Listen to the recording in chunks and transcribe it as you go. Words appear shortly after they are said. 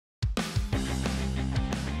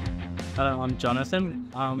Hello, I'm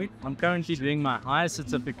Jonathan. I'm currently doing my higher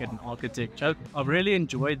certificate in architecture. I've really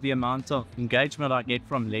enjoyed the amount of engagement I get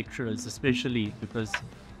from lecturers, especially because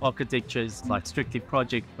architecture is like strictly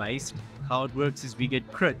project based. How it works is we get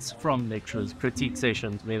crits from lecturers, critique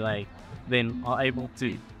sessions where they then are able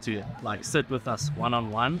to like sit with us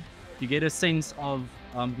one-on-one. You get a sense of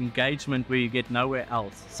engagement where you get nowhere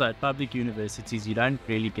else. So at public universities, you don't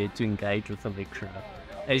really get to engage with a lecturer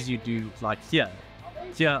as you do like here.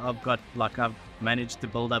 Here I've managed to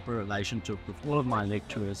build up a relationship with all of my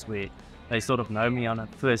lecturers where they sort of know me on a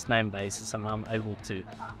first name basis, and I'm able to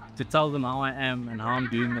tell them how I am and how I'm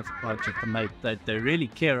doing this project, and that they really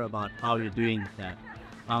care about how you're doing that.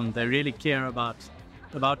 They really care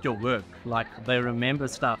about your work. Like they remember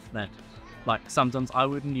stuff that like sometimes I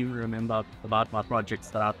wouldn't even remember about my projects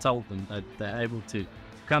that I told them, that they're able to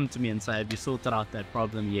come to me and say, have you sorted out that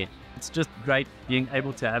problem yet? It's just great being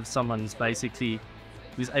able to have someone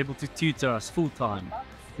who's able to tutor us full-time,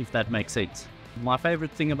 if that makes sense. My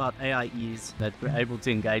favorite thing about AIE is that we're able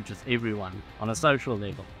to engage with everyone on a social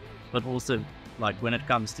level, but also like when it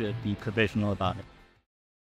comes to it, be professional about it.